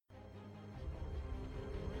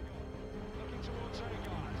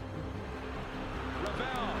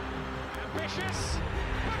Vicious,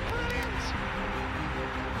 but brilliant.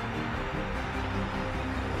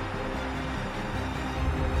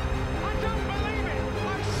 I don't believe it.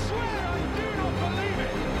 I swear I do not believe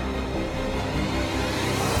it.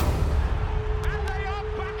 And they are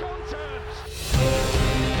back on terms.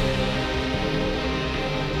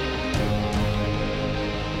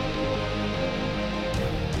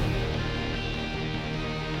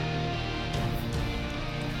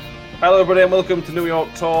 Hello everybody and welcome to New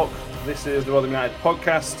York Talk. This is the Rotherham United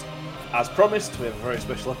podcast. As promised, we have a very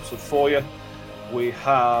special episode for you. We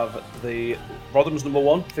have the Rotherham's number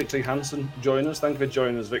one, Viktor Johansson, join us. Thank you for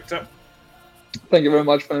joining us, Victor. Thank you very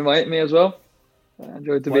much for inviting me as well.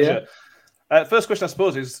 Enjoyed to be here. First question, I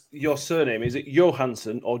suppose, is your surname. Is it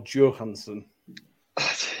Johansson or Johansson?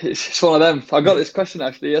 It's one of them. I got this question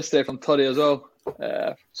actually yesterday from Toddy as well.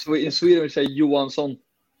 So in Sweden we say Johansson.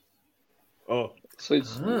 Oh. So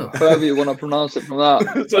it's however you want to pronounce it from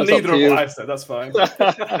that. So neither of what I said, that's fine.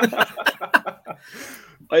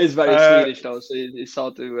 It's very Swedish though, so it's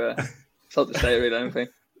hard to say really anything.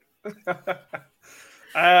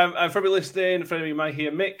 And for everybody listening, for you might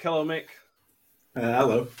hear Mick. Hello, Mick.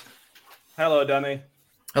 Hello. Hello, Danny.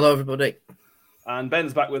 Hello, everybody. And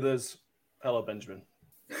Ben's back with us. Hello, Benjamin.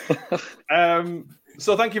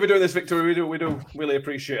 So thank you for doing this, Victor. We do really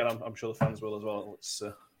appreciate it. I'm sure the fans will as well.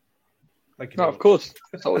 Thank you. No, of course.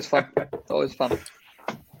 It's always fun. It's always fun.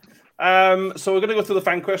 So we're going to go through the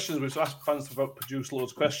fan questions. We've asked fans to produce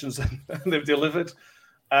loads of questions and they've delivered.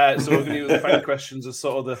 So we're going to use the fan questions as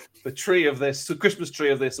sort of the tree of this, the Christmas tree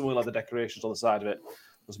of this, and we'll have the decorations on the side of it.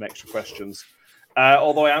 There's some extra questions.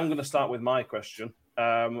 Although I am going to start with my question,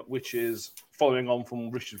 which is following on from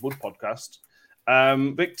Richard Wood podcast.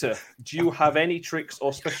 Victor, do you have any tricks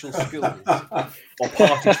or special skills or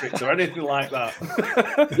party tricks or anything like that?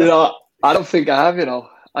 I don't think I have,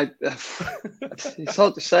 it's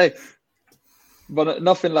hard to say. But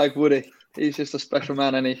nothing like Woody. He's just a special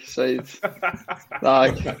man, and he says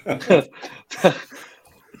like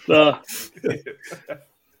Oh,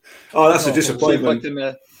 that's a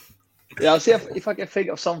disappointment. I'll see if I can think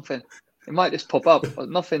of something. It might just pop up, but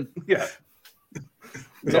nothing. Yeah.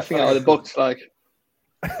 Nothing out of the box, like.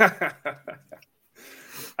 Have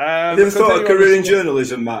you ever thought of a career in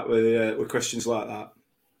journalism, Matt, with questions like that?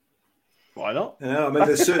 Why not? Yeah, I mean,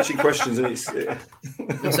 they're searching questions, and it's.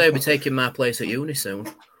 I'll say I'll be taking my place at uni soon.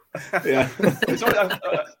 Yeah.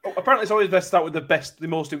 Apparently, it's always best to start with the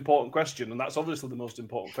most important question, and that's obviously the most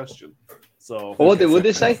important question. So, what did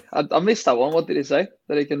Woody say? I missed that one. What did he say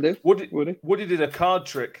that he can do? Woody did a card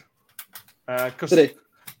trick. Did he?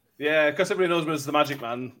 Yeah, because everybody knows him as the magic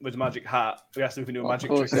man with the magic hat. We asked him if he knew a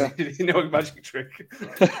magic trick. Yeah. Did he know a magic trick?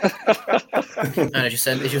 And he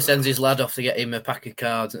just sends his lad off to get him a pack of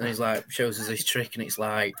cards, and he's like, shows us his trick, and it's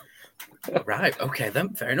like, right, okay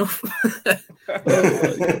then, fair enough.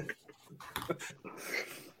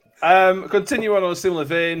 Continue on a similar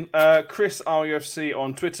vein. Chris RUFC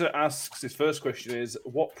on Twitter asks, his first question is,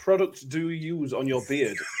 what product do you use on your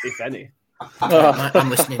beard, if any? I'm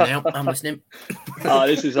listening now. I'm listening.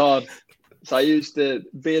 This is hard. So I used the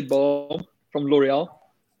beard balm from L'Oreal,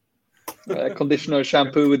 conditioner,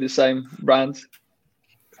 shampoo with the same brand.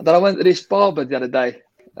 And then I went to this barber the other day.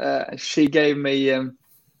 She gave me, I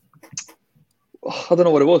don't know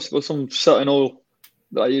what it was. It was some certain oil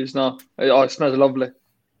that I use now. It smells lovely.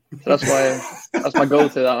 So that's why that's my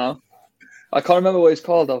go-to that now. I can't remember what it's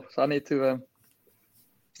called though, so I need to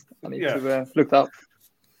look that up.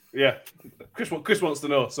 Yeah, Chris wants to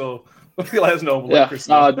know, so let us know.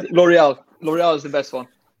 L'Oreal. L'Oreal is the best one.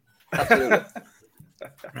 Absolutely.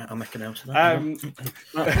 Right, I'll make a note of that.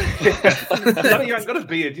 You haven't got a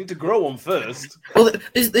beard. You need to grow one first. Well,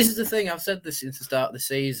 this is the thing. I've said this since the start of the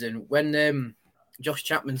season. When Josh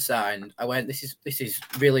Chapman signed, I went, this is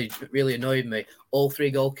really, really annoying me. All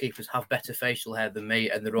three goalkeepers have better facial hair than me,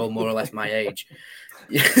 and they're all more or less my age.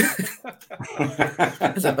 So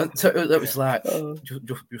it was like,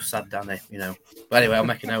 just sad, Danny, But anyway, I'll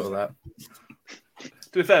make a note of that.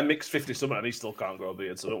 To be fair, Mick's 50-something and he still can't grow a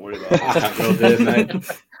beard, so don't worry about it. I can't grow a beard, mate.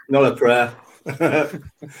 Not a prayer.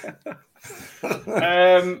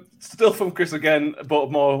 Still from Chris again,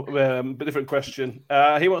 but more a different question.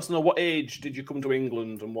 He wants to know, what age did you come to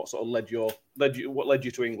England, and what sort of led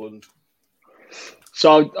you to England?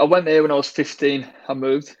 So I went there when I was 15. I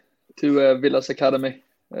moved to Villa's Academy.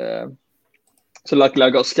 So luckily I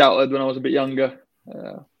got scouted when I was a bit younger.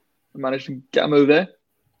 I managed to get a move there.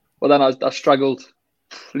 But then I struggled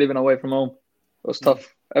living away from home. It was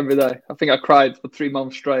tough every day. I think I cried for 3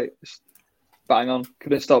 months straight. Just bang on.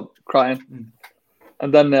 Couldn't stop crying.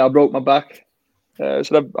 And then I broke my back.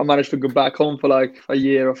 So I managed to go back home for like a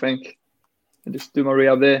year, I think, and just do my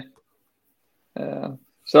rehab there.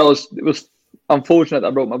 So it was unfortunate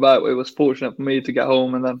I broke my back, but it was fortunate for me to get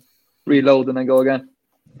home and then reload and then go again.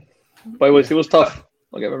 But it was tough.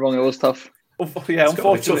 Don't get me wrong, it was tough. Yeah,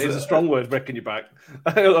 unfortunately, it's a strong word, breaking your back.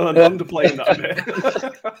 Underplaying that a bit.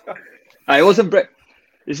 It wasn't.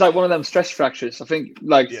 It's like one of them stress fractures. I think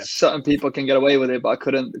certain people can get away with it, but I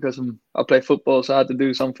couldn't because I play football, so I had to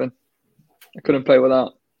do something. I couldn't play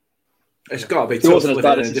without. It's got to be tough living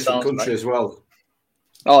in a different country as well.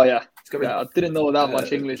 Oh yeah, I didn't know that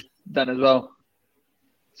much English then as well.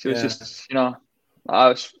 So it was just, it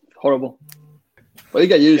was horrible. But you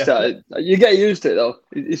get used to it. You get used to it though.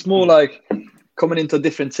 It's more like coming into a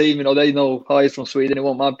different team. They know, he's from Sweden, he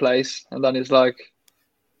want my place, and then it's like,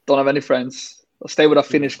 don't have any friends. I stayed with a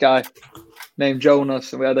Finnish guy named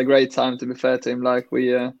Jonas, and we had a great time. To be fair to him,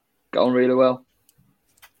 we got on really well.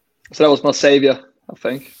 So that was my saviour, I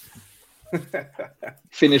think.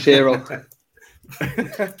 Finnish hero.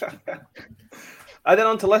 And then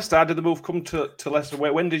on to Leicester. How did the move come to Leicester?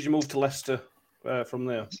 When did you move to Leicester from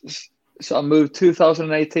there? So I moved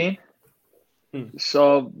 2018.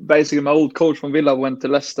 So basically, my old coach from Villa went to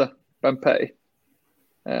Leicester, Ben Petty,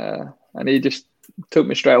 and he just took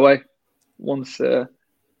me straight away once I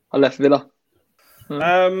left Villa.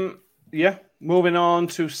 Moving on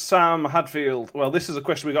to Sam Hadfield. Well, this is a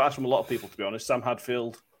question we got asked from a lot of people, to be honest. Sam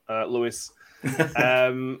Hadfield, Lewis.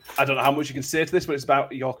 I don't know how much you can say to this, but it's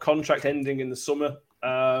about your contract ending in the summer.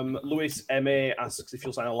 Lewis MA asks if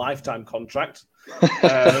you'll sign a lifetime contract.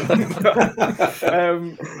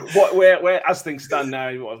 Where as things stand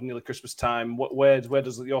now, nearly Christmas time, where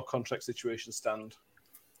does your contract situation stand?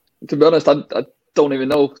 To be honest, I don't even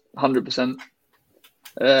know 100%.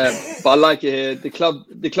 But I like it here. The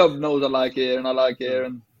club knows I like it here, and I like it here,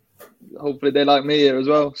 and hopefully they like me here as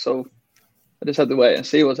well. So I just have to wait and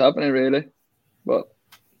see what's happening, really. But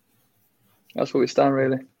that's where we stand,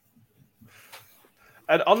 really.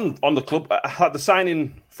 And on the club, the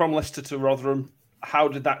signing from Leicester to Rotherham, how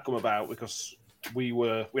did that come about? Because we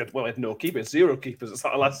had no keepers, 0 keepers at the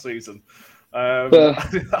start of last season. How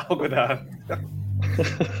did that all go down?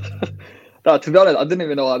 No, to be honest, I didn't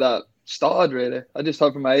even know how that started, really. I just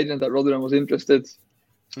heard from my agent that Rotherham was interested.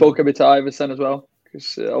 Spoke a bit to Iverson as well,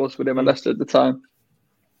 because I was with him at Leicester at the time.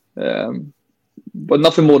 But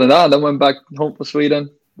nothing more than that. Then went back home for Sweden,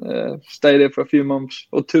 stayed there for a few months,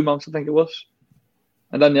 or 2 months, I think it was.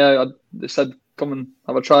 And then, they said, come and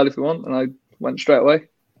have a trial if you want. And I went straight away,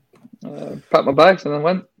 packed my bags and then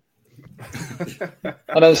went.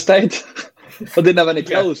 And then stayed. I didn't have any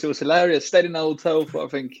clothes. It was hilarious. Stayed in a hotel for, I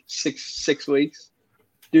think, six weeks.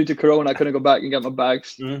 Due to Corona, I couldn't go back and get my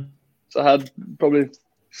bags. So I had probably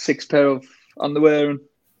 6 pair of underwear and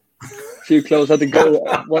a few clothes. I had to go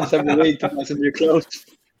once every week to buy some new clothes.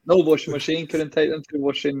 No washing machine. Couldn't take them to the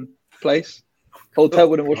washing place. Hotel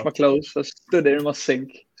wouldn't wash my clothes. I stood there in my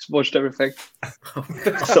sink, just washed everything.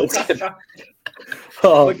 So good.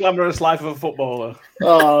 The glamorous life of a footballer.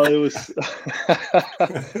 Oh, it was.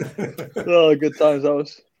 Good times that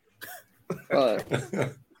was.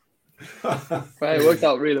 It worked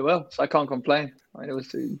out really well, so I can't complain. It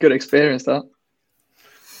was a good experience, that.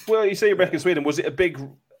 Well, you say you're back in Sweden. Was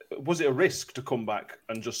it a risk to come back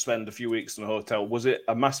and just spend a few weeks in a hotel? Was it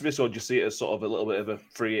a massive risk, or did you see it as sort of a little bit of a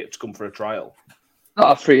free hit to come for a trial?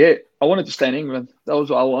 Not a free hit. I wanted to stay in England. That was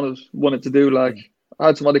what I wanted to do. I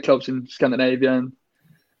had some other clubs in Scandinavia and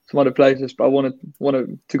some other places, but I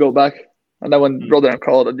wanted to go back. And then when Rotherham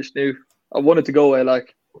called, I just knew I wanted to go away.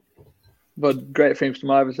 But great things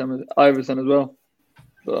from Iverson as well.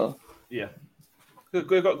 So yeah,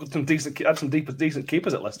 we've got some decent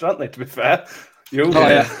keepers at Leicester, haven't they? To be fair,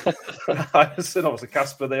 Iverson, obviously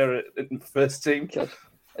Casper there in the first team.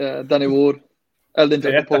 Danny Ward, Eldon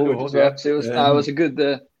Paul as well. So it was a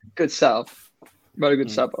good setup, very good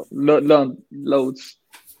setup. Learned loads.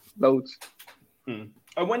 And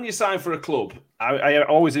when you sign for a club, I'm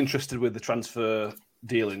always interested with the transfer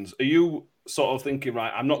dealings. Are you sort of thinking,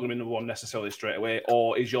 right, I'm not going to be number one necessarily straight away,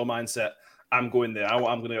 or is your mindset, I'm going there, I'm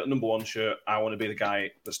going to get number one shirt, I want to be the guy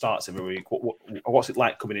that starts every week? What's it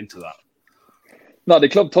like coming into that? No, the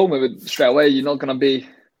club told me straight away, you're not going to be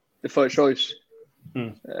the first choice.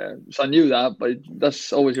 So I knew that, but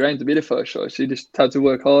that's always your aim, to be the first choice. You just have to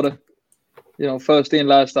work harder. First in,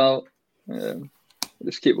 last out.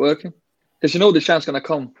 Just keep working. Because the chance going to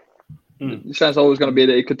come. The chance always going to be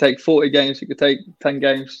there. You could take 40 games, you could take 10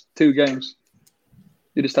 games, 2 games.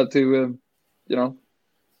 You just have to,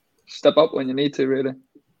 step up when you need to, really.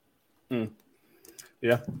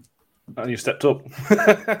 Yeah. And you stepped up.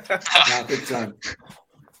 Big time.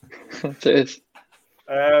 Cheers.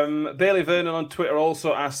 Bailey Vernon on Twitter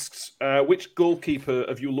also asks, which goalkeeper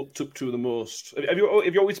have you looked up to the most? Have you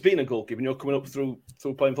always been a goalkeeper? And you're coming up through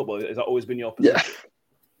playing football. Has that always been your position? Yeah,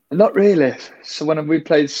 not really. So when we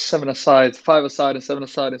played 5-a-side and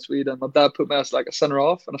 7-a-side in Sweden, my dad put me as like a centre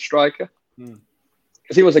half and a striker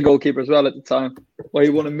because he was a goalkeeper as well at the time. Well, he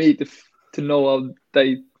wanted me to know how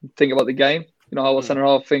they think about the game. You know how a centre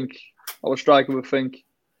half think, how a striker would think.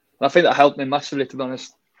 And I think that helped me massively, to be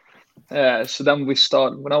honest. So then we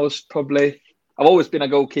started when I was I've always been a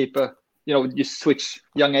goalkeeper. You know, you switch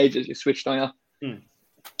young ages, you switch, don't you?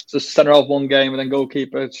 So centre half one game and then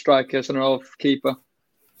goalkeeper, striker, centre half, keeper.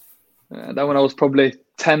 Then when I was probably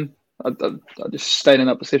 10, I just stayed in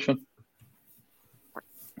that position.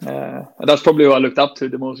 And that's probably who I looked up to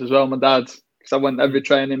the most as well, my dad. Because I went every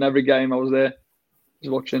training, every game I was there.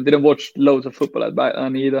 Just watching. Didn't watch loads of football back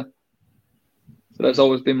then either. So that's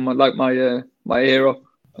always been my hero.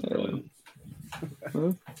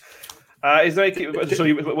 Is there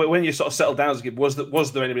when you sort of settled down as a kid, was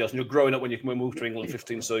there anybody else? And you're growing up when you moved to England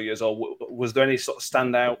 15 so years old. Was there any sort of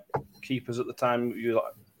standout keepers at the time you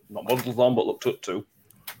like, not modelled on but looked up to?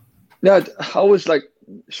 Yeah, I always like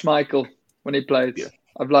Schmeichel when he played. Yeah.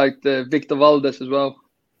 I've liked Viktor Valdes as well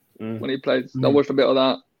when he played. I watched a bit of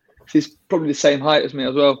that. He's probably the same height as me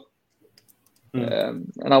as well,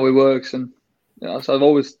 and how he works, and so I've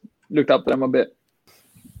always looked up to them a bit.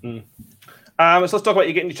 So let's talk about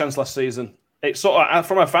you getting your chance last season. It sort of,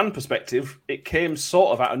 from a fan perspective, it came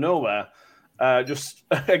sort of out of nowhere. Just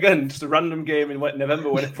a random game in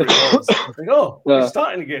November, whenever it was. I think, you're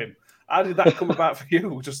starting a game. How did that come about for you?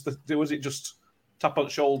 Was it just tap on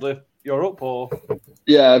the shoulder, you're up, or?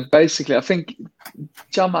 Yeah, basically, I think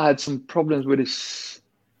Jama had some problems with his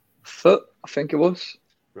foot. I think it was.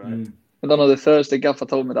 Right. I don't know. The Thursday gaffer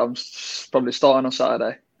told me that I'm probably starting on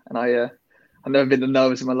Saturday, and I've never been so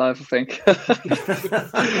nervous in my life, I think.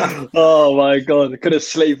 Oh, my God. I couldn't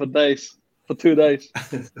sleep for 2 days.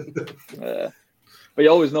 But you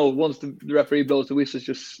always know once the referee blows the whistle,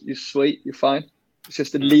 you're sweet, you're fine. It's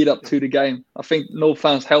just the lead up to the game. I think no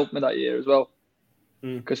fans helped me that year as well.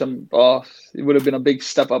 Because it would have been a big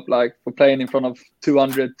step up, like, for playing in front of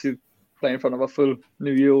 200 to playing in front of a full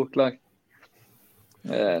New York.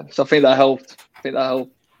 So I think that helped.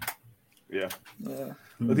 Yeah.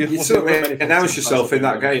 You certainly announced yourself in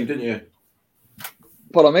that game, didn't you?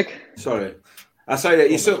 Pardon, Mick? Sorry. I say that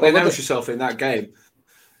you certainly announced yourself in that game.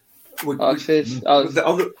 Kind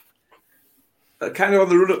of on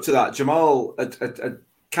the run up to that, Jamal had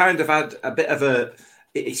kind of had a bit of a...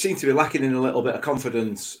 He seemed to be lacking in a little bit of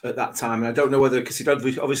confidence at that time. And I don't know whether... Because he'd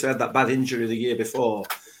obviously had that bad injury the year before.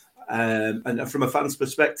 And from a fan's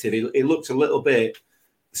perspective, he looked a little bit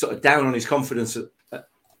sort of down on his confidence,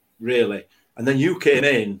 really. And then you came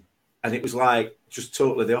in, and it was like just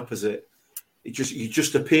totally the opposite. You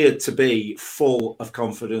just appeared to be full of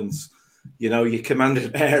confidence. You know, you commanded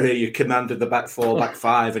an area, you commanded the back four, back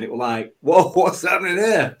five, and it was like, whoa, what's happening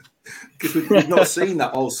here? Because we've not seen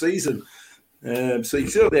that all season. So you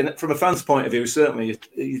certainly, from a fan's point of view, certainly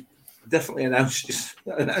you definitely announced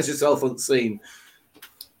yourself unseen.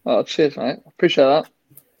 Oh, cheers, mate. Appreciate that.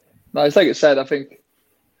 No, it's like I said, I think,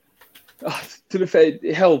 to be fair,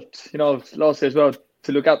 it helped, last year as well,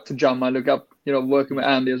 to look up to Jam. I look up, working with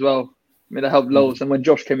Andy as well. I mean, that helped loads. And when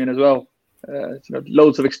Josh came in as well,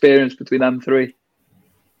 loads of experience between them three.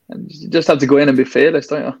 And you just have to go in and be fearless,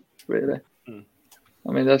 don't you? Really.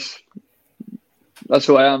 I mean, that's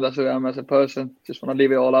who I am. That's who I am as a person. Just want to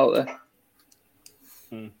leave it all out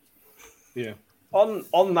there. Yeah.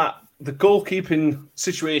 On that, the goalkeeping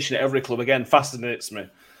situation at every club, again, fascinates me.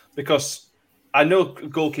 Because I know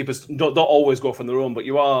goalkeepers don't always go from their own, but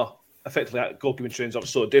you are effectively at goalkeeping trainings are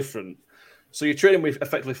so different. So you're training with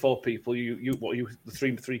effectively 4 people. The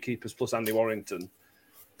three keepers plus Andy Warrington,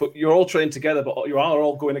 but you're all trained together. But you are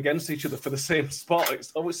all going against each other for the same spot.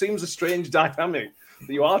 It seems a strange dynamic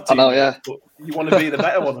that you are teaming. I know, yeah. But you want to be the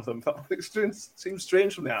better one of them. It seems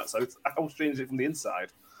strange from the outside. How strange is it from the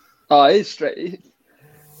inside? Oh, it's strange.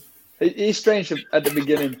 It's strange at the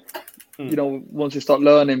beginning. Once you start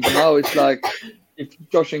learning, but now it's like if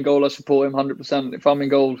Josh in goal, I support him 100%. If I'm in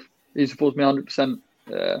goal, he supports me 100%.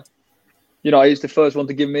 He's the first one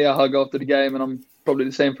to give me a hug after the game, and I'm probably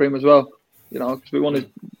the same for him as well. Because we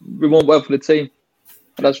want well for the team,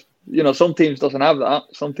 and that's some teams doesn't have that.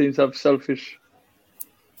 Some teams have selfish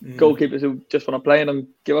goalkeepers who just want to play and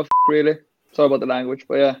give a really. Sorry about the language,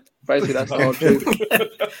 but yeah, basically that's not true.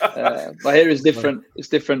 But here it's different. It's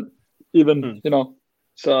different, even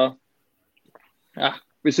So.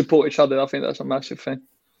 We support each other. I think that's a massive thing.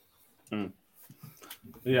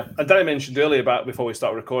 Yeah, and Danny mentioned earlier before we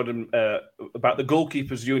start recording about the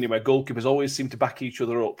goalkeepers union, where goalkeepers always seem to back each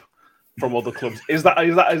other up from other clubs. Is that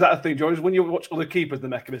a thing, George? When you watch other keepers that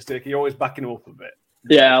make a mistake, you're always backing them up a bit.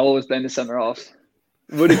 Yeah, I always blame the centre halves.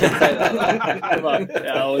 Woody can say that.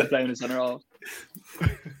 I always blame the centre halves.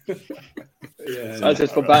 Yeah, That's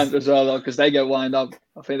just for banter as well, though, because they get wind up.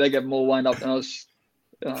 I think they get more wind up than us.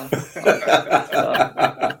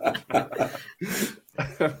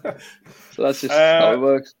 So that's just how it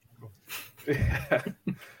works. Yeah.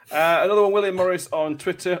 Another one, William Morris on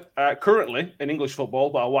Twitter. Currently in English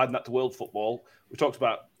football, but I'll widen that to world football. We talked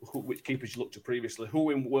about which keepers you looked at previously.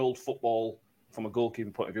 Who in world football, from a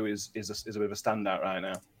goalkeeping point of view, is a bit of a standout right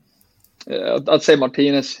now? Yeah, I'd say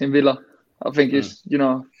Martinez in Villa. I think he's,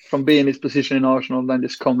 from being his position in Arsenal, then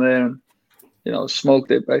just come there and, smoked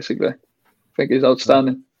it, basically. I think he's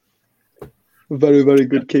outstanding. Very, very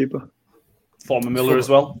good keeper. Former Miller as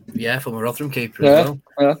well. Yeah, former Rotherham keeper as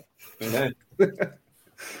well. Yeah.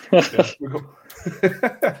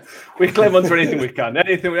 We claim on for anything we can.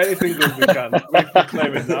 Anything good we can. We're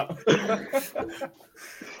claiming that.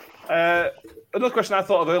 Another question I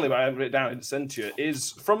thought of earlier, but I haven't written it down and sent to you,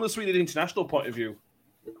 is from the Swedish international point of view,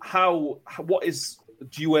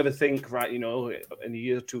 do you ever think, right, in a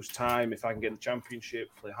year or two's time, if I can get in the championship,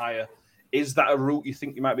 play higher, is that a route you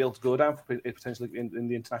think you might be able to go down potentially in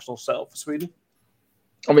the international setup for Sweden?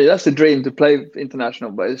 I mean, that's the dream, to play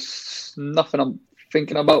international, but it's nothing I'm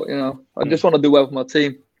thinking about, I just want to do well for my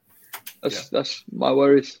team. That's my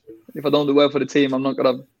worries. If I don't do well for the team, I'm not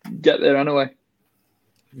going to get there anyway.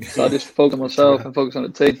 So I just focus on myself and focus on the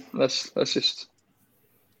team. That's just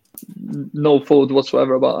no thought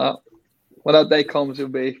whatsoever about that. When that day comes,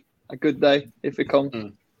 it'll be a good day if it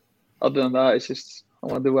comes. Other than that, it's just I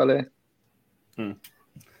want to do well here.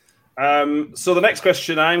 So the next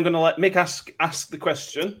question, I'm going to let Mick ask the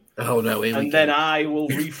question. Oh no! And then I will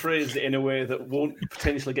rephrase it in a way that won't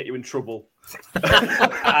potentially get you in trouble.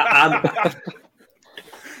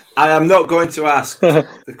 I am not going to ask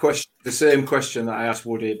the same question that I asked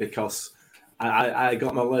Woody, because I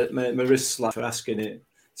got my wrist slapped for asking it.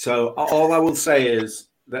 So all I will say is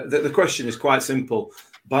that the question is quite simple.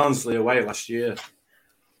 Barnsley away last year.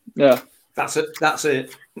 Yeah. That's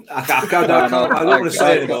it. I don't want to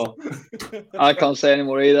say anymore. I can't say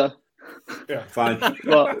anymore either. Yeah, fine.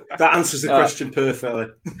 Well, that answers the question perfectly.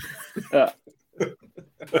 Yeah.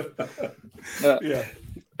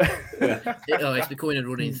 It's becoming a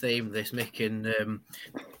running theme, this, Mick, and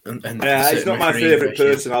it's not my favourite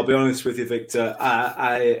person. I'll be honest with you, Victor.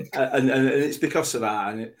 And it's because of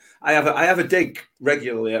that. And I have a dig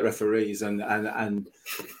regularly at referees, and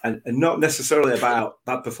not necessarily about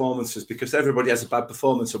bad performances, because everybody has a bad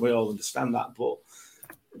performance, and we all understand that.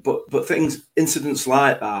 But incidents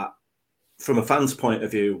like that, from a fan's point of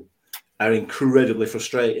view, are incredibly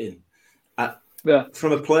frustrating.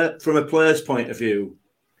 From a player's point of view,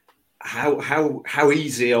 how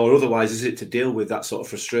easy or otherwise is it to deal with that sort of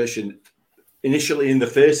frustration initially in the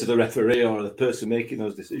face of the referee or the person making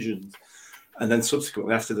those decisions, and then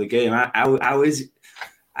subsequently after the game? How is it?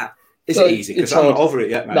 Is it easy? Because I'm not over it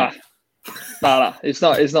yet, man. Nah, it's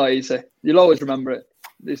not easy. You'll always remember it.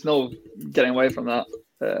 There's no getting away from that.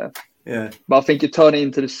 But I think you turn it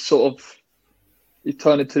into the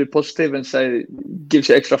positive and say it gives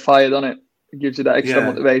you extra fire, doesn't it? It gives you that extra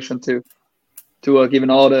motivation to give an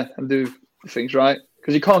order and do things right,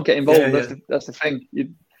 because you can't get involved. That's the thing. You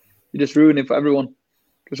just ruin it for everyone,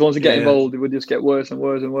 because once you get involved, it would just get worse and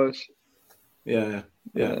worse and worse. I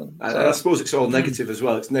suppose it's all negative as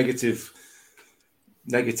well. It's negative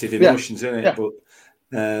emotions, isn't it? But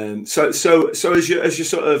so as you're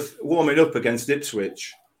sort of warming up against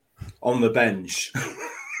Ipswich on the bench.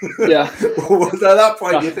 Yeah. At that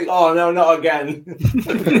point, you think, "Oh no, not again."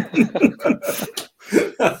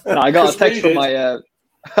 No, I got a text from my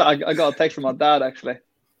I got a text from my dad actually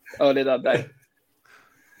earlier that day.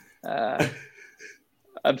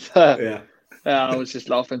 I was just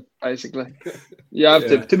laughing basically.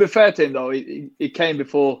 To be fair to him though, he came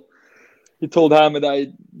before he told Hammer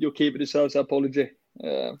that your keeper deserves an apology.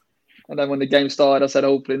 And then when the game started, I said,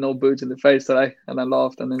 "Hopefully no boots in the face today," and then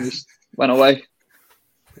laughed and then just went away.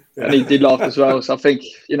 And he did laugh as well. So I think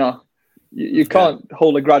you can't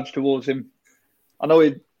hold a grudge towards him. I know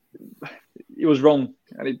he was wrong,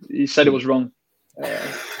 and he said it was wrong.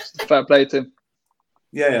 Fair play to him.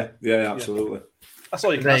 Yeah, absolutely. That's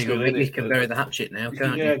all you can There ask. you go. You can bury the hatchet now,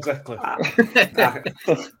 can't you? Yeah, exactly. I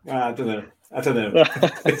don't know.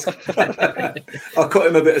 I'll cut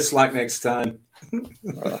him a bit of slack next time.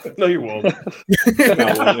 No, you won't.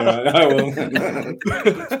 I won't.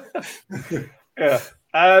 Yeah.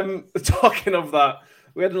 Talking of that,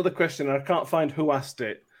 We had another question, and I can't find who asked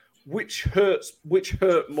it. Which hurt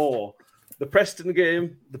more, the Preston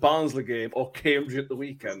game, the Barnsley game, or Cambridge at the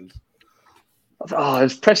weekend? Oh,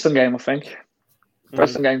 it's Preston game, I think.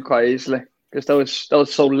 Preston game quite easily because that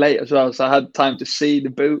was so late as well. So I had time to see the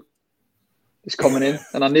boot just coming in,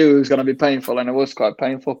 and I knew it was going to be painful, and it was quite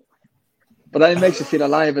painful. But then it makes you feel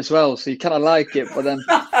alive as well, so you kind of like it. But then,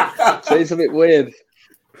 so it's a bit weird.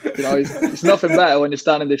 You know, it's nothing better when you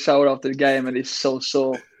stand in the shower after the game and it's so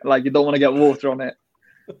sore, like you don't want to get water on it.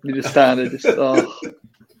 You just stand there, just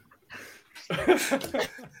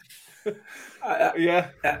Yeah.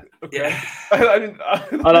 Okay.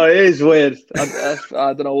 I know it is weird. I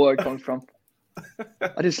don't know where it comes from.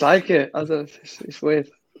 I just like it. It's weird.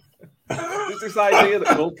 It's this idea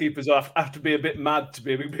that goalkeepers have to be a bit mad to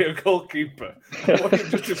be a goalkeeper. What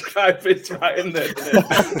you've just described fits right in there,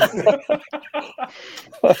 doesn't it?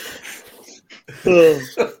 Brilliant.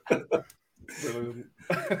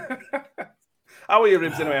 How are your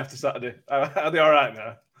ribs anyway after Saturday? Are they all right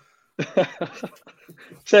now?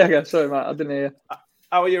 Say again, sorry, Matt, I didn't hear you.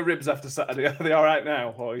 How are your ribs after Saturday? Are they all right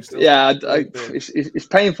now? Or are you still it's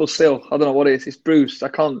painful still. I don't know what it is. It's bruised. I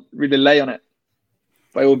can't really lay on it.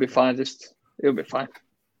 But it will be fine. It'll be fine.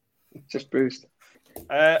 Just bruised.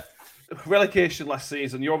 Relegation last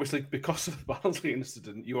season, you obviously, because of the Barnsley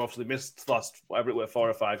incident, you obviously missed the last, whatever it were, 4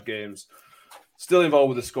 or 5 games. Still involved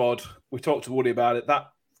with the squad. We talked to Woody about it.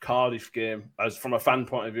 That Cardiff game, as from a fan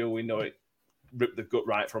point of view, we know it ripped the gut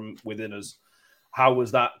right from within us. How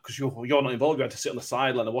was that? Because you're not involved. You had to sit on the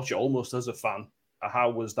sideline and watch it almost as a fan. How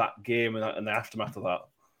was that game and the aftermath of that?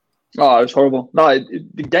 Oh, it was horrible. No,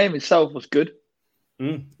 the game itself was good.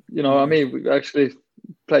 You know what I mean? We actually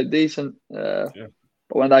played decent. But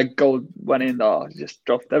when that goal went in, it just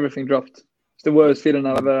dropped. Everything dropped. It's the worst feeling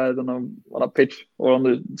I've ever had on a pitch or on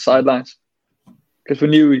the sidelines. Because we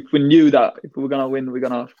knew that if we were going to win, we were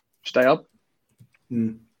going to stay up.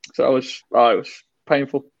 So it was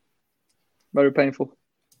painful. Very painful.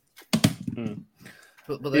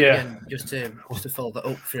 But then again, just to follow that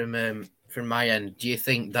up from my end, do you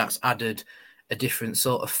think that's added a different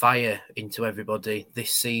sort of fire into everybody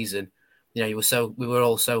this season? You know, we were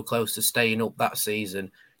all so close to staying up that season.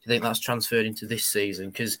 Do you think that's transferred into this season?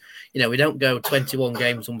 Because, you know, we don't go 21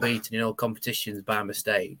 games unbeaten in all competitions by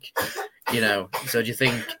mistake. You know, so do you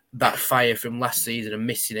think that fire from last season and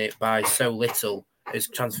missing it by so little is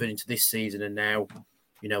transferred into this season and now,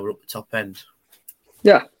 you know, we're up the top end?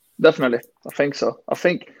 Yeah, definitely. I think so. I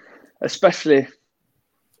think especially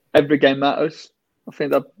every game matters. I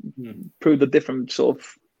think that proved a different sort of,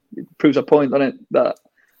 proves a point on it that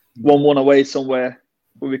 1-1 away somewhere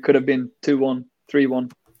where we could have been 2-1,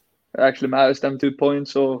 3-1. It actually matters, them 2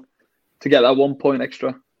 points, or to get that 1 point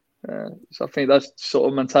extra. So I think that's sort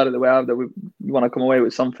of mentality we have, that we want to come away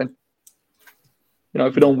with something. You know,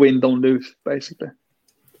 if we don't win, don't lose, basically.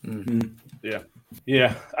 Yeah.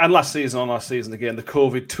 And last season again, the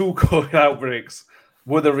COVID outbreaks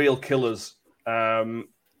were the real killers. I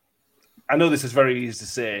know this is very easy to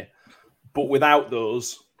say, but without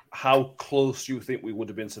those, how close do you think we would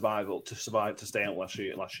have been to stay out last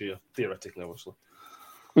year, theoretically, obviously?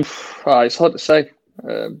 It's hard to say.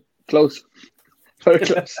 Close. Very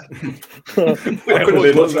close. I couldn't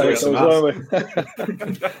be much closer,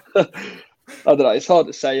 I don't know. It's hard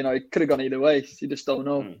to say. You know, it could have gone either way. You just don't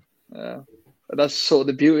know. But that's sort of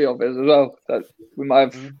the beauty of it as well. That we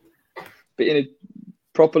might have beaten it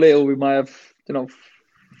properly, or we might have, you know,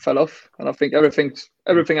 fell off. And I think everything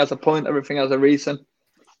has a point. Everything has a reason.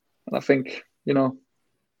 And I think, you know,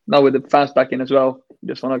 now with the fans back in as well, we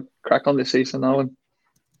just want to crack on this season now and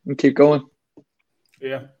keep going.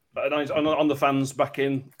 Yeah. But on the fans back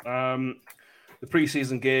in, the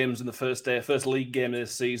pre-season games and the first league game of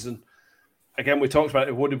this season, again, we talked about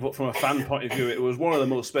it, Woody, but from a fan point of view, it was one of the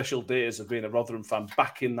most special days of being a Rotherham fan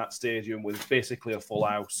back in that stadium with basically a full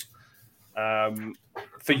house.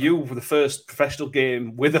 For you, for the first professional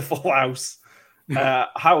game with a full house,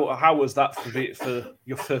 how was that for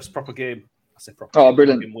your first proper game? I say proper. Oh,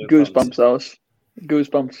 brilliant! Goosebumps!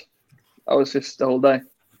 Goosebumps! I was just the whole day.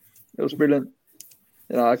 It was brilliant.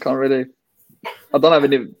 You know, I don't have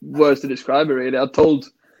any words to describe it, really. I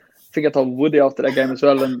think I told Woody after that game as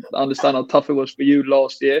well, and I understand how tough it was for you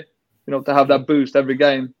last year, you know, to have that boost every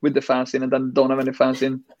game with the fans in and then don't have any fans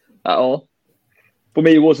in at all. For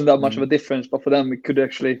me, it wasn't that much of a difference, but for them, it could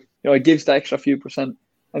actually, you know, it gives the extra few percent,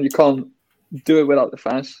 and you can't do it without the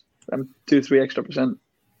fans. 2-3 extra percent,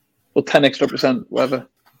 or 10 extra percent, whatever.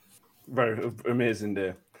 Very amazing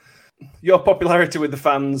day. Your popularity with the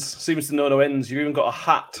fans seems to know no ends. You've even got a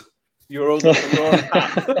hat Your own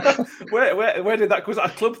hat. Where did that? Was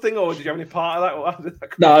that a club thing, or did you have any part of that? How did that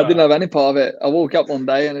come No, I about? didn't have any part of it. I woke up one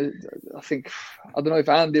day and I don't know if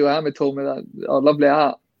Andy or Amy told me that, oh, lovely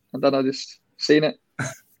hat. And then I just seen it.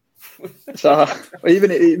 So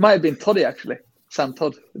even it might have been Toddy, actually. Sam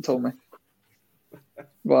Todd who told me.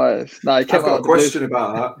 But no, it came I've got a question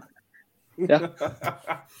about that.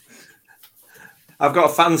 Yeah. I've got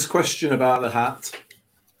a fan's question about the hat.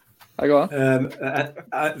 I go on.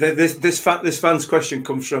 This fan's question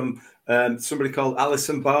comes from somebody called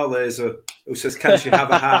Alison Barlaser, who says, "Can she have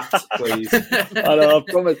a hat, please?" I know, I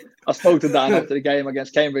promise. I spoke to Dan after the game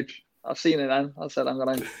against Cambridge. I've seen it then. I said, I'm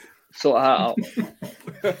going to sort a hat out.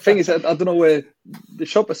 Thing is, I don't know where the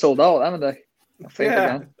shop is sold out, haven't they? I think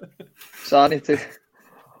again. So I need to.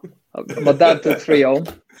 My dad took 3 home.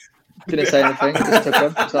 Didn't say anything. Just took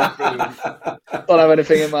them. So I don't have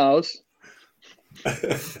anything in my house.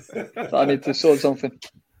 So I need to sort something.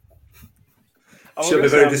 She'll be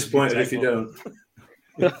very disappointed if you don't.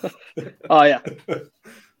 Oh yeah,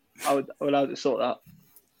 I would have to sort that.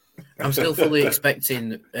 I'm still fully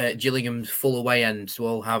expecting Gillingham's full away end to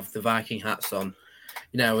all have the Viking hats on.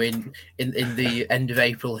 You know, in the end of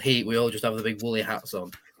April heat, we all just have the big woolly hats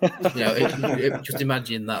on. You know, just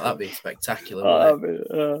imagine that. That'd be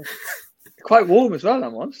spectacular. Quite warm as well,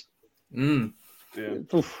 that was. Yeah.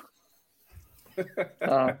 Oof.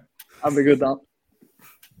 That'd be good, that.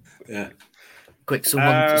 Yeah. Quick,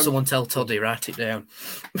 someone tell Toddy, write it down.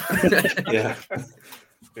 Yeah.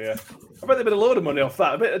 Yeah. I bet they made a load of money off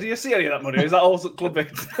that. Do you see any of that money? Is that all club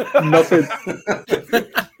based? Nothing.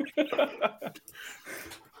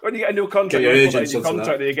 When you get a new contract,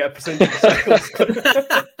 you get a percentage of sales.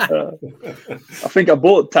 I think I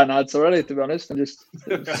bought 10 ads already, to be honest, and just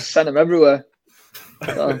sent them everywhere.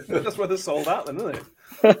 So. That's where they're sold out, then, isn't it?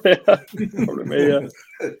 Yeah, probably me, yeah.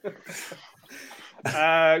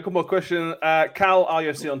 Couple more question. Cal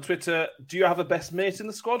RUFC on Twitter. Do you have a best mate in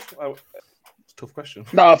the squad? It's a tough question.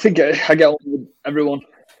 No, I think I get on with everyone.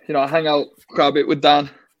 You know, I hang out quite a bit with Dan.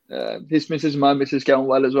 His missus and my missus get on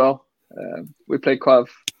well as well. We play quite a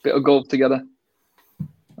bit of golf together.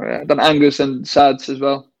 Then Angus and Sads as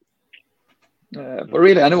well. But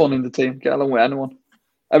really, anyone in the team get along with anyone.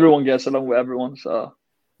 Everyone gets along with everyone. So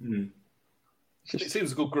it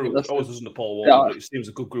seems a good group. It always wasn't a Paul Wall, but it seems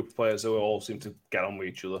a good group of players who all seem to get on with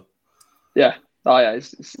each other. Yeah. Oh yeah,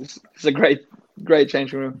 it's a great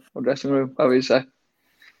changing room or dressing room, however you say.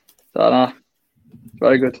 So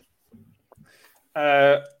very good.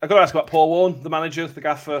 I've got to ask about Paul Warne, the manager, the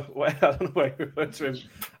gaffer. I don't know where you refer to him.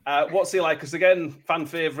 What's he like? Because again, fan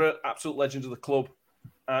favourite, absolute legend of the club.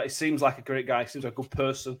 He seems like a great guy. He seems like a good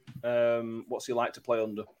person. What's he like to play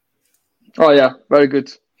under? Oh yeah, very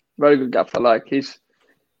good gaffer. Like he's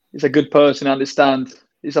a good person. I understand.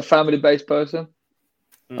 He's a family-based person.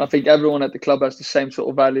 I think everyone at the club has the same sort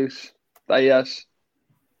of values that he has.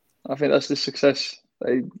 I think that's the success.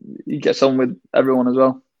 He gets on with everyone as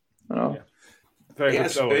well. You know? Yeah. He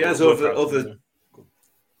has other.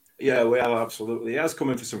 Yeah, we are absolutely. He has come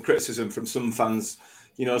in for some criticism from some fans.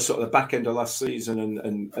 You know, sort of the back end of last season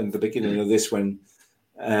and the beginning of this when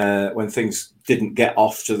things didn't get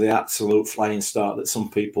off to the absolute flying start that some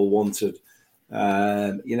people wanted.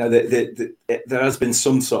 You know, there has been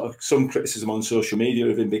some criticism on social media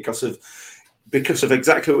of him because of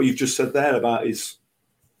exactly what you've just said there about his,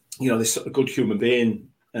 you know, this sort of good human being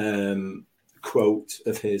quote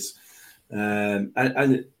of his, and I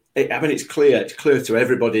mean it's clear to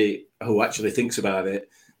everybody who actually thinks about it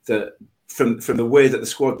that from the way that the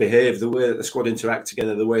squad behave, the way that the squad interact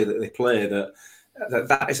together, the way that they play,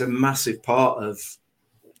 that is a massive part of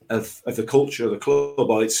the culture of the club,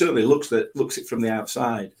 or it certainly looks it from the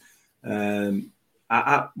outside.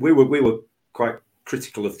 We were quite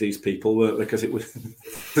critical of these people, weren't we? Because it was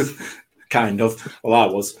kind of, well, I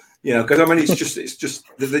was, you know, because I mean it's just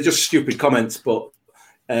they're just stupid comments, but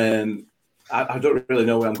I don't really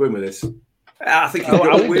know where I'm going with this. I think I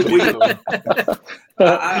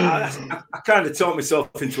kind of talked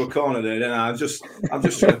myself into a corner there, and I'm just trying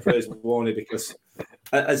to praise Warney because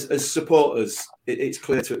as supporters, it's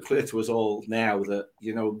clear to us all now that,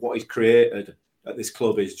 you know, what he's created at this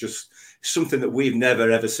club is just something that we've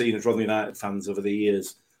never ever seen as Rotherham United fans over the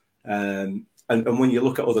years. And when you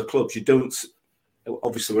look at other clubs, you don't.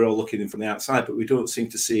 Obviously, we're all looking in from the outside, but we don't seem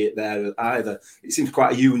to see it there either. It seems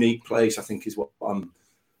quite a unique place, I think, is what I'm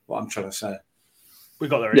trying to say. We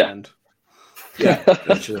got there in the end. Yeah,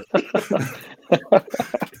 eventually.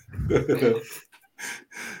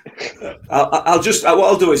 What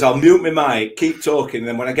I'll do is I'll mute my mic, keep talking, and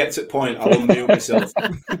then when I get to the point, I'll unmute myself.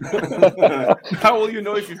 How will you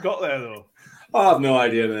know if you've got there, though? I have no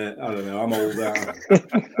idea, mate. I don't know. I'm old now.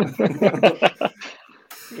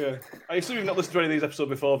 Yeah. I assume you've not listened to any of these episodes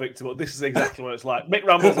before, Victor, but this is exactly what it's like. Mick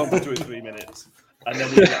rambles on for 2 or 3 minutes, and then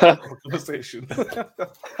we get a conversation.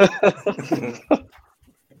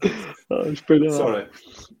 It's brilliant. Sorry.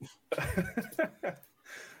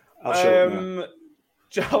 I'll show up now.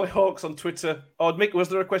 Charlie Hawks on Twitter. Oh, Mick, was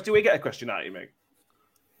there a question? Did we get a question out of you, Mick?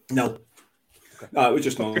 No. No, it was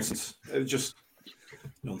just nonsense. It was just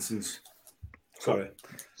nonsense. Sorry.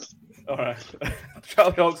 All right.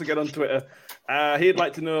 Charlie Hawks again on Twitter. He'd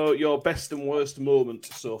like to know your best and worst moment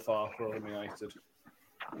so far for Rotherham United.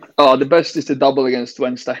 Oh, the best is the double against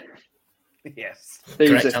Wednesday. Yes.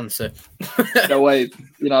 Correct answer. The way,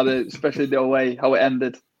 especially the away, how it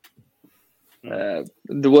ended. The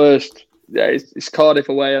worst, it's Cardiff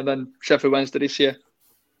away and then Sheffield Wednesday this year.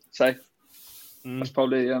 So that's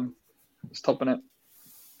probably it's topping it.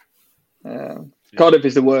 Cardiff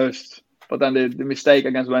is the worst, but then the mistake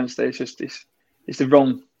against Wednesday is just it's the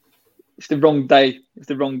wrong day, it's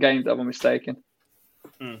the wrong game that we're mistaken.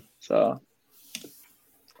 So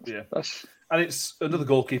yeah, and it's another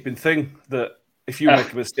goalkeeping thing that if you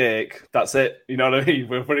make a mistake, that's it. You know what I mean?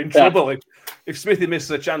 We're in trouble. Yeah. If Smithy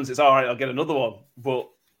misses a chance, it's all right. I'll get another one. But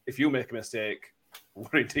if you make a mistake,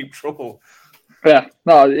 we're in deep trouble. Yeah,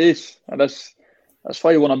 no, it is, and that's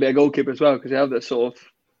why you want to be a goalkeeper as well, because you have that sort of,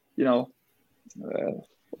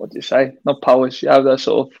 what do you say? Not powers. You have that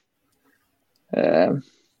sort of.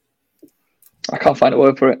 I can't find a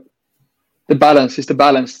word for it. The balance is the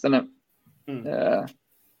balance, isn't it?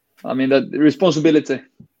 I mean, the responsibility,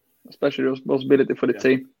 especially the responsibility for the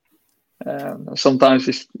team.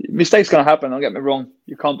 Sometimes mistakes going to happen. Don't get me wrong.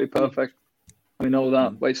 You can't be perfect. We know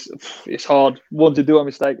that. But it's hard. Once you do a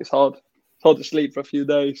mistake, it's hard. It's hard to sleep for a few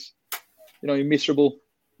days. You're miserable.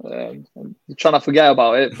 You're trying to forget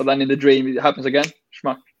about it, but then in the dream, it happens again.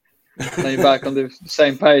 Schmuck. And then you're back on the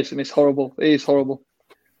same pace, and it's horrible. It is horrible.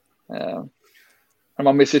 And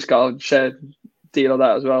my missus got a shared deal of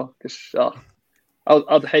that as well. Because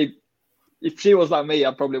I'd hate, if she was like me,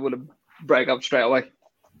 I probably would have break up straight away.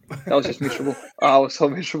 That was just miserable. I was so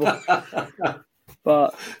miserable.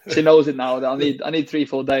 But she knows it now that I need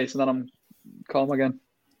 3-4 days, and then I'm calm again.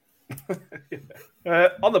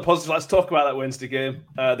 On the positive, let's talk about that Wednesday game.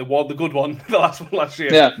 The good one, the last one last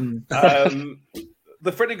year. Yeah.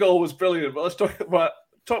 The Freddie goal was brilliant, but let's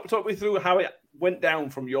talk me through how it went down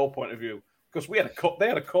from your point of view, because they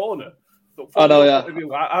had a corner. I know, yeah.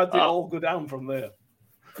 How did it all go down from there?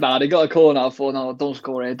 Nah, they got a corner. I thought, no, don't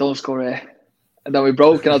score it. And then we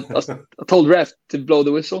broke, and I told ref to blow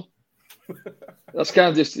the whistle. That's kind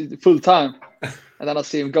of just full time. And then I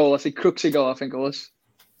see him go. I see Crooksy go, I think it was.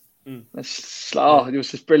 It was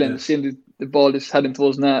just brilliant. Seeing the ball just heading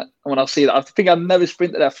towards net. And when I see that, I think I've never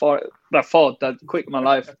sprinted that quick in my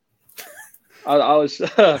life. I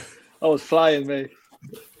was flying, mate.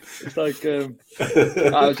 It's like,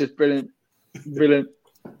 I was just brilliant.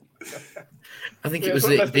 I think it was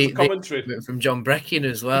the commentary from John Breckin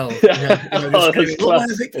as well. Victor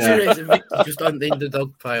is, and Victor just on the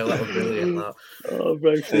dog pile. That was brilliant. That. Oh,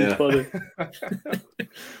 Breckin's funny.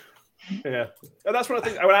 Yeah, and that's what I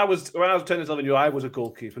think. When I was 10 and 11 years, I was a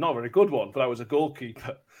goalkeeper. Not a very good one, but I was a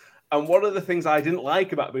goalkeeper. And one of the things I didn't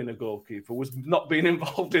like about being a goalkeeper was not being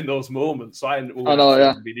involved in those moments. So I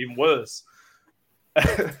know, being even worse.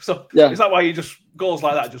 So is that why you just goals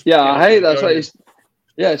like that? I hate that.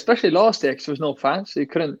 Especially last year because there was no fans, so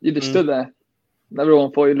you just stood there. And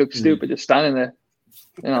everyone thought you looked stupid just standing there,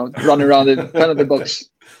 running around the penalty box,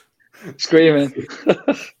 screaming.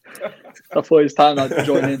 I thought it was time now to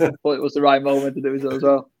join in. I thought it was the right moment to do so as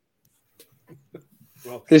well.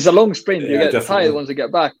 It's a long sprint. You get tired once you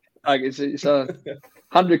get back. Like it's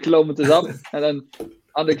 100 kilometers up and then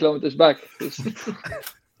 100 kilometers back.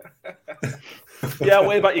 Yeah,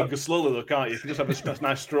 way back you can go slowly though, can't you? You can just have a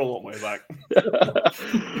nice stroll on way back.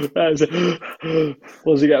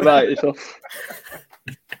 Once you get back, it's off.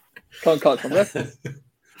 Can't cut from there.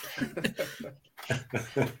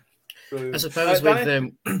 I suppose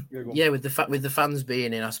with the fans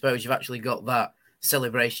being in, I suppose you've actually got that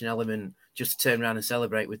celebration element just to turn around and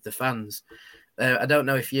celebrate with the fans. I don't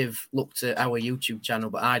know if you've looked at our YouTube channel,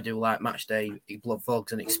 but I do like Match Day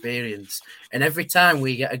vlogs and experience. And every time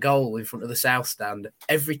we get a goal in front of the South Stand,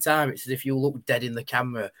 every time it's as if you look dead in the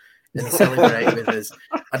camera and celebrate with us.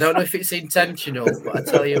 I don't know if it's intentional, but I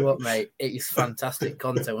tell you what, mate, it is fantastic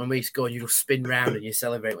content. When we score, you just spin round and you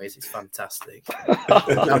celebrate with us. It's fantastic.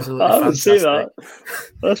 Absolutely fantastic. See that.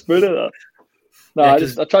 That's brilliant. No, Yeah,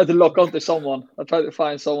 I tried to lock onto someone. I tried to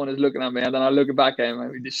find someone who's looking at me, and then I look back at him,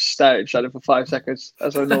 and we just stare at each other for 5 seconds.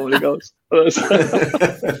 That's how it normally goes.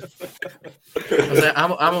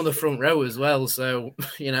 I'm on the front row as well, so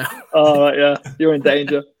Oh, right, yeah, you're in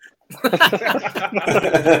danger. I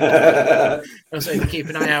say keep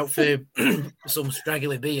an eye out for some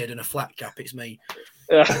straggly beard and a flat cap. It's me.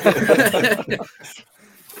 Yeah.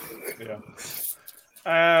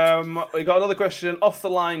 We got another question off the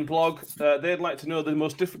line blog. They'd like to know the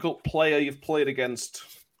most difficult player you've played against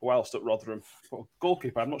whilst at Rotherham. Well,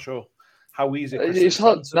 goalkeeper, I'm not sure how easy It's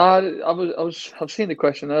hard. No, I've seen the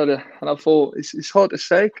question earlier, and I thought it's hard to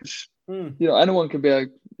say because anyone can be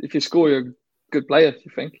if you score, you're a good player.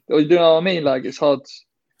 You think, or you know what I mean? Like it's hard.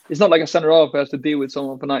 It's not like a centre half who has to deal with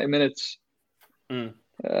someone for 90 minutes. So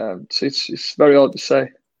it's very hard to say.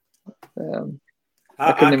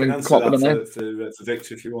 I couldn't even come up with a name for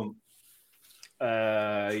Victor if you want.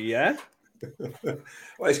 Yeah.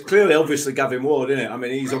 Well, it's clearly, obviously, Gavin Ward, isn't it? I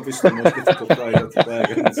mean, he's obviously the most difficult player to play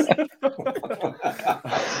against.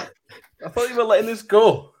 I thought you were letting this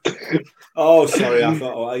go. Oh, sorry. I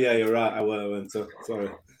thought, yeah, you're right. I went to. Sorry.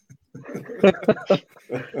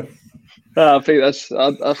 I think it's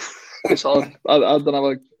hard. I don't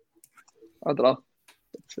know. I don't know.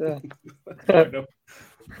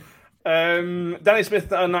 Danny Smith,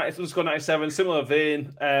 97, similar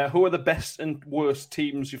vein. Who are the best and worst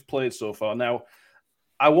teams you've played so far? Now,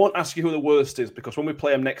 I won't ask you who the worst is because when we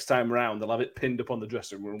play them next time round, they'll have it pinned up on the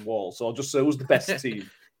dressing room wall. So I'll just say who's the best team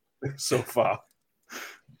so far.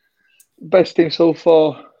 Best team so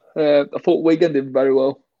far. I thought Wigan did very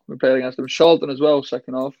well. We played against them. Charlton as well,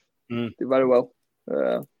 second half. Did very well.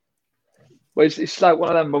 But it's like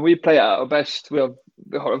one of them. When we play at our best, we have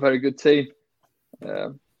a very good team.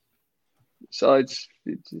 So it's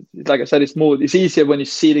like I said, it's easier when you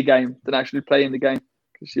see the game than actually playing the game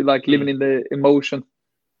because you like living in the emotion.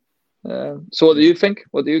 So what do you think?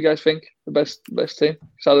 What do you guys think the best team?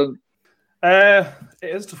 It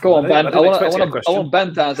is tough. Go on, Ben. I want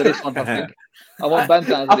Ben to answer this one. I think I want Ben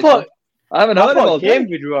to answer this one. I haven't heard about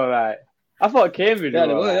Cambridge were all right. I thought Cambridge were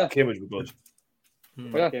all right. Yeah. Cambridge were good.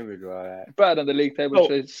 Cambridge were all right. Better than the league table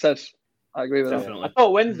says. I agree with Definitely. that. I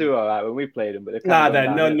thought Wednesday were all right when we played them, but they No. Oh,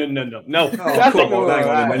 come on, hang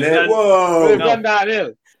on a minute. They've Whoa. gone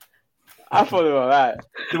downhill. I thought they were all right.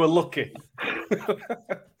 They were lucky.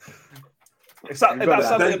 If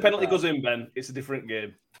that penalty goes in, Ben, it's a different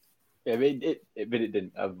game. Yeah, but it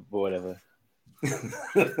didn't. Whatever.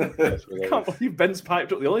 I can't believe Ben's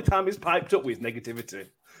piped up. The only time he's piped up with negativity.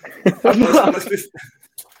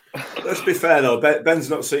 Let's be fair though. Ben's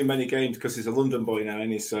not seen many games because he's a London boy now,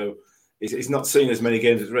 isn't he? So he's not seen as many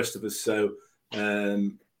games as the rest of us. So,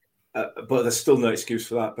 but there's still no excuse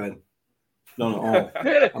for that, Ben. None at all.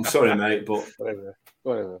 I'm sorry, mate, but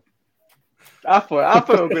whatever. I thought it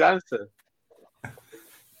was a good answer.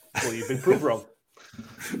 Well, you've been proved wrong.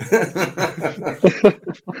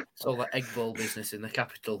 It's all that egg bowl business in the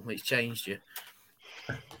capital which changed you.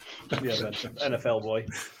 Yeah, Ben, NFL boy.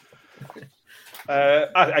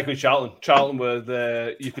 I agree. Charlton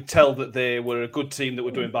were you could tell that they were a good team that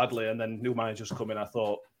were doing badly, and then new managers come in. I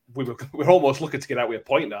thought we were almost looking to get out with a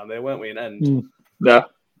point down there, weren't we? In end, yeah.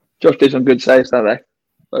 Josh did some good saves, don't they?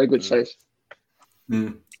 Very good saves.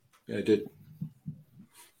 Yeah, he did.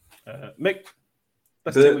 Mick,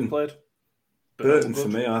 best team we played. Burton for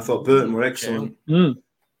me. I thought Burton were excellent.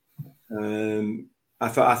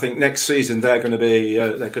 I think next season they're going to be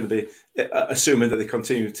assuming that they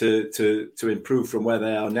continue to improve from where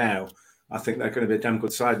they are now. I think they're going to be a damn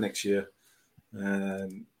good side next year.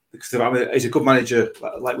 Because he's a good manager,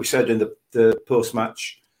 like we said in the post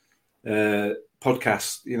match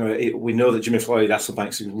podcast. You know, we know that Jimmy Floyd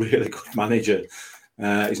Hasselbank's a really good manager.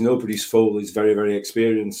 He's nobody's fool. He's very, very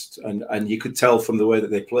experienced, and you could tell from the way that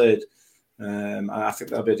they played. I think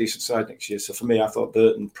that'll be a decent side next year. So for me, I thought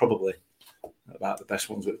Burton probably about the best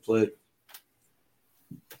ones we've played.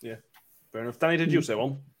 Yeah, fair enough. Danny, did you say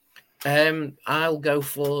one? I'll go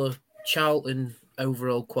for Charlton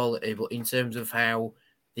overall quality, but in terms of how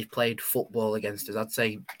they played football against us, I'd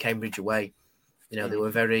say Cambridge away. You know, they were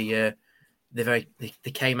very, they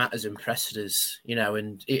came at us and pressed us. You know,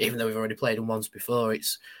 and even though we've already played them once before,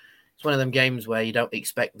 it's one of them games where you don't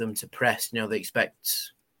expect them to press. You know, they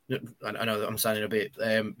expect. I know that I'm sounding a bit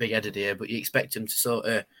big-headed here, but you expect them to sort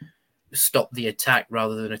of stop the attack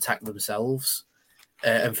rather than attack themselves.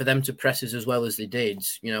 And for them to press us as well as they did,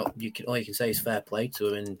 you know, all you can say is fair play to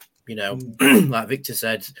them. And, you know, like Victor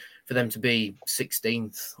said, for them to be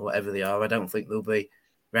 16th or whatever they are, I don't think they'll be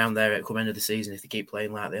around there at the end of the season if they keep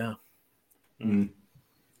playing like they are. No.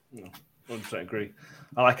 100% agree.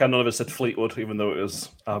 I like how none of us said Fleetwood, even though it was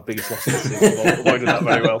our biggest loss of the season. We've avoided that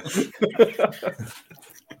very well.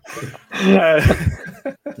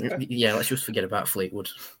 Yeah, let's just forget about Fleetwood.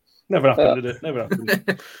 Never happened, did it? Never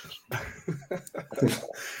happened.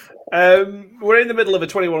 We're in the middle of a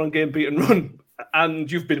 21 game beat and run,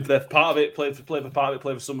 and you've been there for part of it, played for part of it,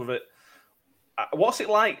 played for some of it. What's it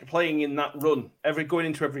like playing in that run, going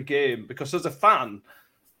into every game? Because as a fan,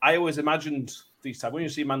 I always imagined these times when you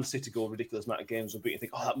see Man City go a ridiculous amount of games and beat, you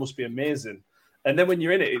think, "Oh, that must be amazing." And then when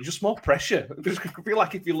you're in it, it's just more pressure. It just feel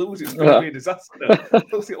like if you lose, it's going to be a disaster.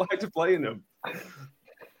 What's it like to play in them?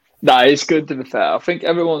 Nah, it's good to be fair. I think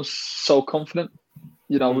everyone's so confident.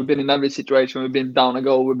 You know, we've been in every situation. We've been down a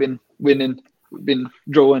goal. We've been winning. We've been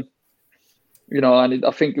drawing. You know, and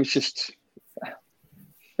I think it's just,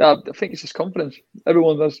 I think it's just confidence.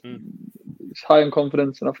 Everyone is high in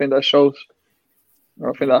confidence, and I think that shows.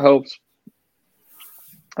 I think that helps.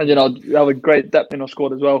 And you know, we have a great depth in our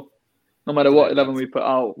squad as well. No matter what 11 we put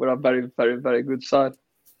out, we're a very, very, very good side.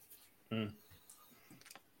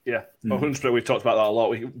 Yeah, 100%. We've talked about that a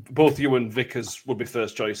lot. Both you and Vickers would be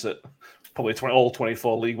first choice at probably all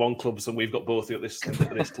 24 League One clubs, and we've got both at this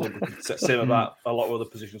club. Same about a lot of other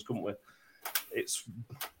positions, couldn't we? It's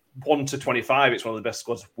 1 to 25. It's one of the best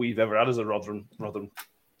squads we've ever had as a Rotherham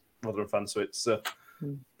fan. So it's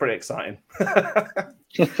pretty exciting. So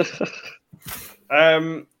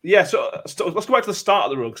let's go back to the start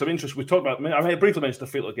of the run, because I'm interested. We talked about. I briefly mentioned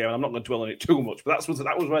the Fleetwood game, and I'm not going to dwell on it too much. But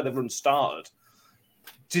that was where the run started.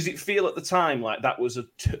 Does it feel at the time like that was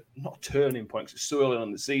not a turning point, because it's so early on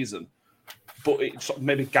in the season, but it sort of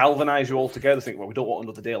maybe galvanised you all together? Think, well, we don't want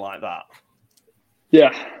another day like that.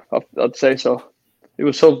 Yeah, I'd say so. It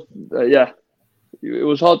was so it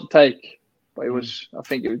was hard to take, but it was. I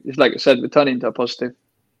think it's like I said, we turned it into a positive,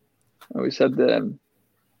 and we said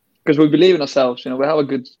because we believe in ourselves. You know, we have a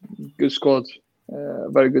good squad, a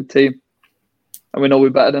very good team, and we know we're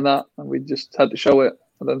better than that, and we just had to show it.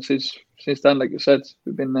 And then since then, like you said,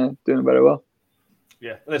 we've been doing very well.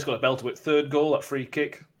 Yeah, and it's got a belt with third goal, that free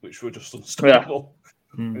kick, which were just unstoppable.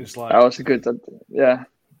 Yeah. It's like, that was a good. Yeah,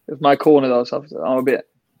 it was my corner though, so I'm a bit.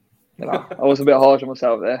 You know, I was a bit harsh on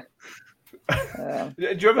myself there.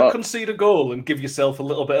 Do you ever concede a goal and give yourself a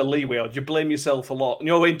little bit of leeway, or do you blame yourself a lot?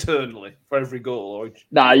 internally for every goal, or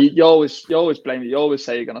nah, you always blame it. You always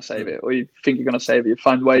say you're gonna save it, or you think you're gonna save it. You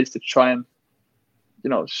find ways to try and,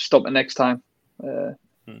 stop it next time.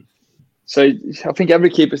 So I think every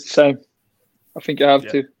keeper's the same. I think you have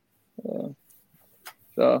to.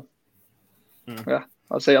 Yeah,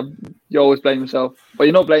 I'll say you always blame yourself, but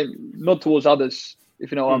you're not towards others,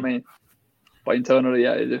 if you know what I mean. But internally,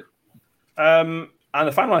 yeah, you do. And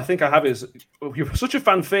the final I think I have is, you're such a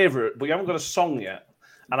fan favourite, but you haven't got a song yet.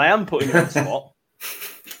 And I am putting you on the spot.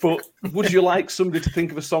 But would you like somebody to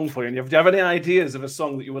think of a song for you? And do you have any ideas of a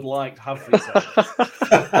song that you would like to have for yourself?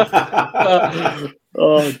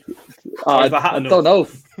 I don't know.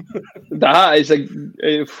 The hat is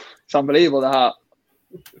it's unbelievable. The hat.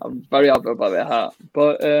 I'm very happy about the hat,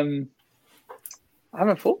 but I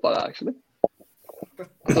haven't thought about that actually.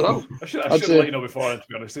 I don't know. I should let you know beforehand. To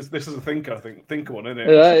be honest, this is a thinker. I think thinker one, isn't it?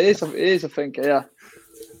 Yeah, it is a thinker. Yeah.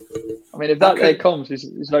 I mean, if that day comes,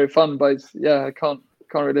 it's very fun. But I can't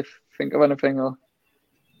really think of anything, or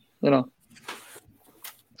it's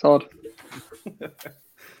hard.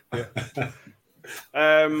 Yeah.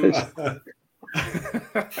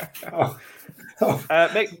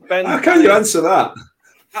 Make Ben. How can you answer that?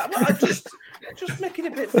 I just making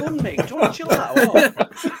it a bit fun, mate. Do you want to chill out?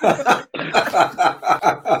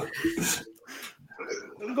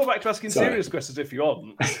 We'll go back to asking serious questions if you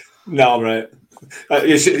want. No, I'm right.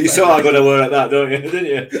 You saw I got a word at that, don't you? Didn't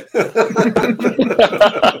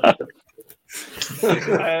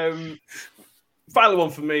you? Final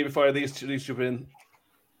one for me before these jump in,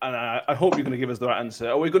 and I hope you're going to give us the right answer.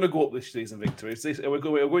 Are we going to go up this season, Victor? Are we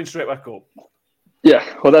going straight back up? Yeah,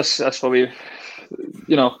 well, that's what we,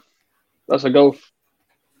 that's a goal.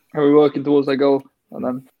 And we're working towards that goal. And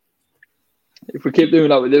then if we keep doing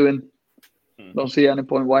like we're doing, don't see any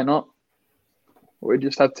point why not. We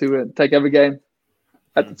just have to take every game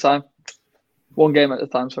at the time. One game at a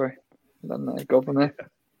time, sorry. And then go from there.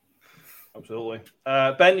 Absolutely.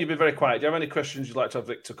 Ben, you've been very quiet. Do you have any questions you'd like to have,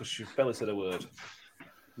 Victor? Because you've barely said a word.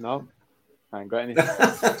 No, I ain't got anything.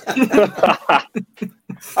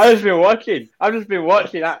 I've just been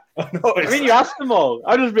watching. I mean, you asked them all.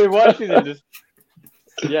 I've just been watching and just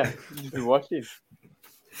been watching.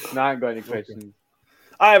 No, I ain't got any questions.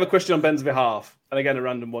 I have a question on Ben's behalf, and again, a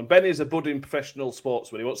random one. Ben is a budding professional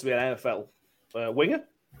sportsman. He wants to be an NFL winger.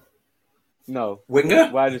 No.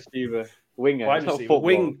 Winger? Wide receiver. Winger. Wide receiver.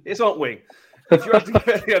 Wing. It's not wing. If you had to give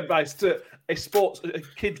any advice to a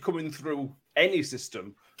kid coming through any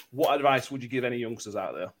system, what advice would you give any youngsters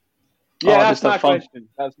out there? Yeah, just that's my have fun. question.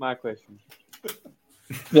 That's my question.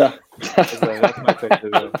 Yeah. That's my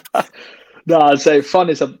question as well. No, I'd say to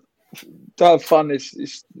have fun is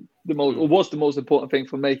the most, or was the most important thing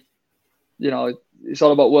for me. You know, it's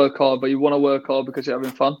all about work hard, but you want to work hard because you're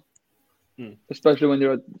having fun, especially when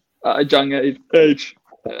you're at a young age.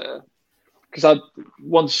 Because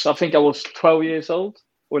I think I was 12 years old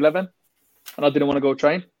or 11, and I didn't want to go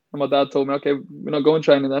train. And my dad told me, okay, we're not going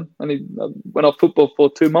training then. And he went off football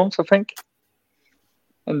for 2 months, I think.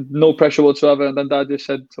 And no pressure whatsoever. And then Dad just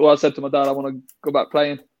said, I said to my dad, I want to go back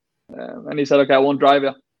playing. And he said, okay, I won't drive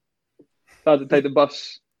you. I had to take the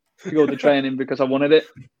bus to go to training because I wanted it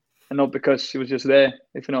and not because she was just there,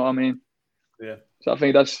 if you know what I mean. Yeah. So I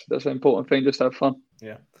think that's an important thing, just to have fun.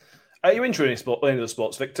 Yeah. Are you into any of the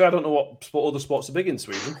sports, Victor? I don't know what other sports are big in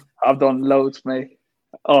Sweden. I've done loads, mate.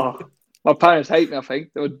 Oh, my parents hate me, I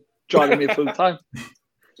think. They were driving me full time.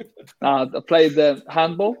 I played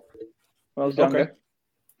handball when I was younger. Okay.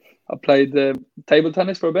 I played table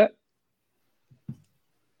tennis for a bit.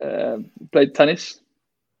 Played tennis.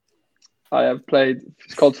 I have played,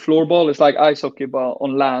 it's called floorball. It's like ice hockey, but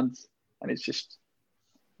on land. And it's just,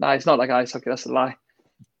 it's not like ice hockey. That's a lie.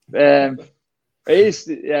 It is,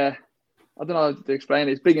 yeah. I don't know how to explain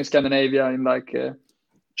it. It's big in Scandinavia, in like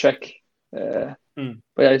Czech. But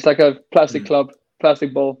yeah, it's like a plastic club,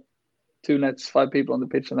 plastic ball, 2 nets, 5 people on the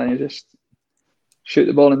pitch, and then you just shoot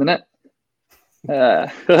the ball in the net.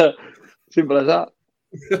 Simple as that.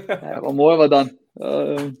 What more have I done?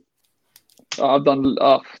 I've done.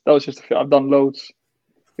 That was just a few. I've done loads.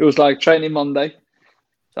 It was like training Monday.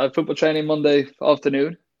 So I had football training Monday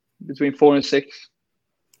afternoon between 4 and 6.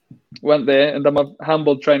 Went there, and then my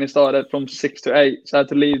handball training started from 6 to 8. So I had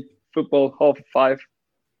to leave football 5:30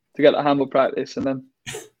 to get the handball practice, and then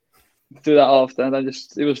do that after. And then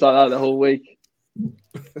it was like that the whole week.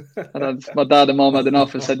 And then my dad and mom had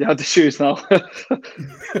enough and said, "You have to choose now.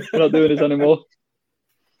 We're not doing this anymore."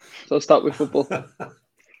 So I stuck with football.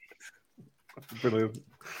 Brilliant.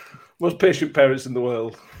 Most patient parents in the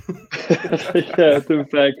world. Yeah, to be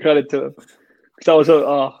fair, credit to them. Because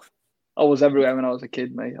I was everywhere when I was a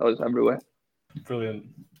kid, mate. I was everywhere. Brilliant.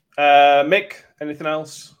 Mick, anything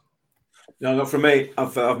else? No, not from me.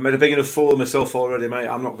 I've made a big enough fool of myself already, mate.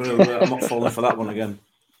 I'm not falling for that one again.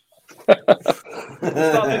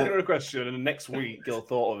 Start thinking of a question, and next week you'll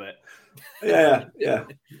thought of it. Yeah.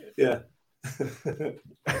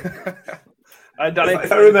 Danny,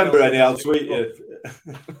 if I remember any, I'll tweet you.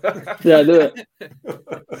 Yeah, do it.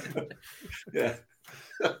 Yeah.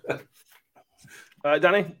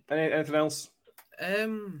 Danny, anything else?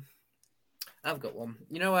 I've got one.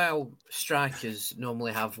 You know how strikers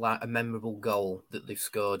normally have like a memorable goal that they've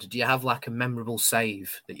scored? Do you have like a memorable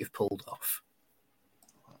save that you've pulled off?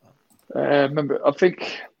 Remember, I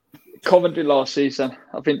think Coventry last season.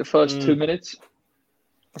 I think the first 2 minutes.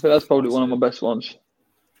 I think that's probably one of my best ones.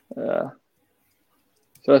 So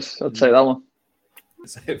I'd say that one.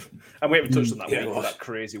 And we haven't touched on that week, that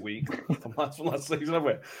crazy week from last season, have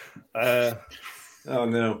we? Oh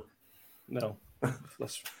no.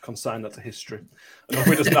 Let's consign that to history. I hope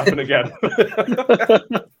it doesn't happen again.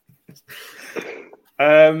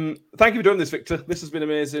 Thank you for doing this, Victor. This has been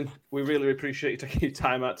amazing. We really appreciate you taking your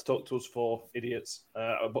time out to talk to us for idiots.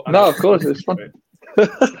 No, of course, it's fun.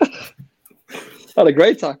 Had a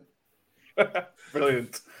great time.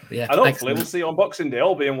 Brilliant. Yeah, and hopefully we'll see you on Boxing Day.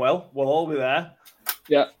 All being well, we'll all be there.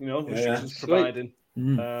 Yeah. You know, restrictions providing.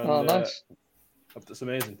 Oh, nice. That's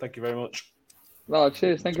amazing. Thank you very much. No,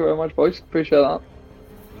 cheers. Thank you very much, boys. Appreciate that.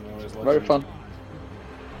 No worries, Very fun.